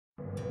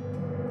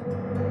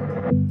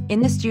In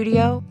the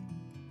studio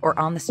or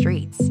on the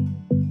streets,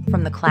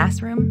 from the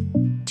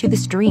classroom to the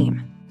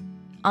stream,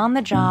 on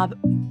the job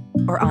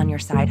or on your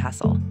side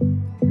hustle.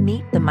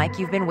 Meet the mic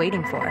you've been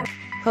waiting for.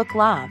 Hooke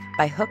Lav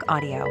by Hooke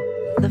Audio,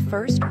 the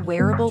first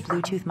wearable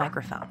Bluetooth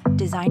microphone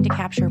designed to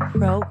capture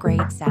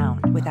pro-grade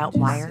sound without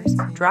wires,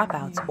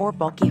 dropouts, or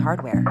bulky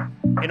hardware.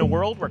 In a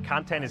world where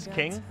content is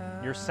king,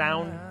 your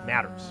sound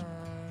matters.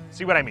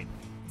 See what I mean?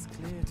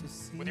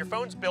 With your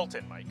phone's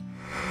built-in mic,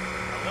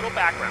 a little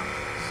background noise,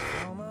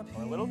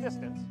 or a little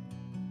distance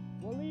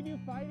will leave you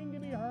fighting to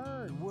be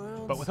heard.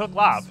 But with Hooke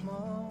Lav,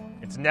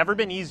 it's never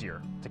been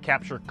easier to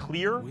capture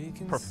clear,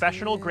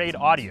 professional-grade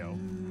audio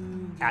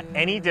at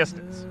any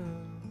distance,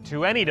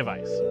 to any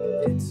device.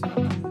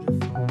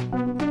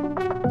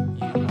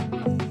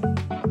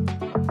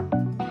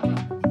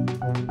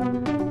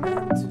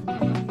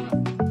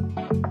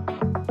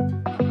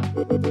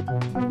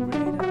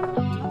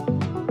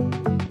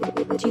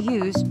 To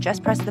use,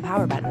 just press the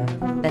power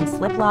button, then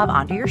slip Lav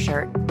onto your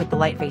shirt with the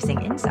light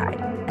facing inside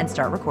and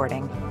start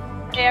recording.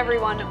 Hey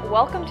everyone,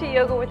 welcome to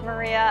Yoga with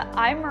Maria.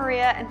 I'm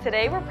Maria, and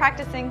today we're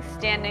practicing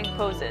standing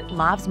poses.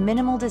 Lav's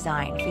minimal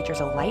design features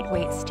a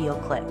lightweight steel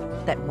clip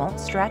that won't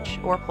stretch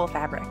or pull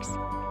fabrics,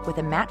 with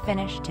a matte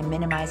finish to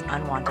minimize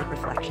unwanted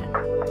reflection.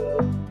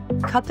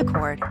 Cut the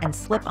cord and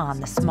slip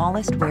on the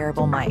smallest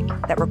wearable mic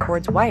that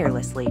records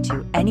wirelessly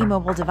to any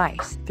mobile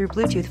device through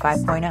Bluetooth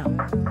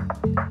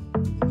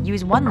 5.0.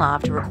 Use one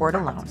Lav to record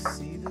alone,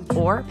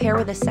 or pair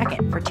with a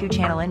second for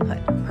 2-channel input,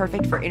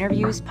 perfect for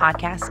interviews,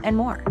 podcasts, and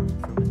more.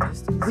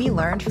 We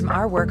learned from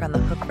our work on the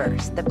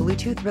Hookeverse that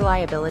Bluetooth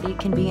reliability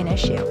can be an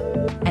issue,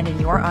 and in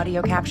your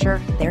audio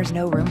capture, there's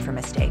no room for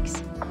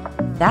mistakes.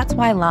 That's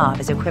why Lav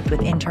is equipped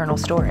with internal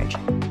storage,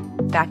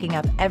 backing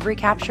up every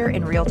capture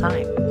in real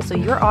time, so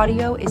your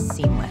audio is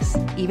seamless,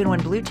 even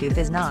when Bluetooth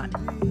is not.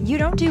 You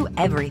don't do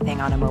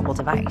everything on a mobile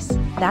device.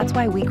 That's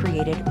why we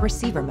created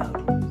receiver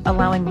mode,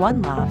 allowing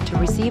one Lav to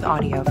receive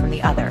audio from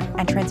the other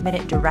and transmit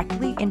it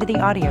directly into the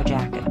audio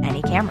jack of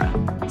any camera,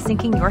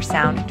 syncing your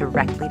sound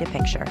directly to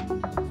picture.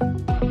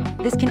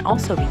 This can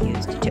also be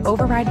used to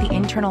override the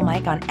internal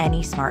mic on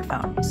any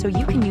smartphone, so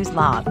you can use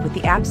Lav with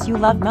the apps you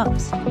love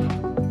most.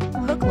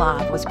 Hooke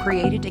Lav was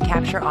created to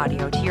capture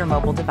audio to your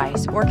mobile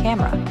device or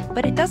camera,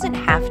 but it doesn't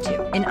have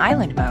to. In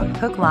island mode,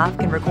 Hooke Lav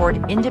can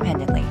record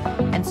independently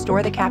and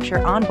store the capture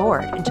on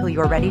board until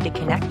you're ready to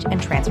connect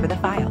and transfer the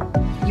file.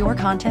 Your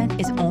content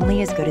is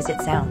only as good as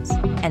it sounds,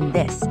 and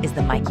this is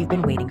the mic you've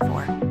been waiting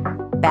for.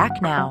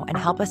 Back now and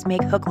help us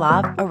make Hooke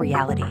Lav a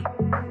reality.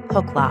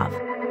 Hooke Lav,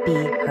 be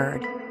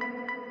heard.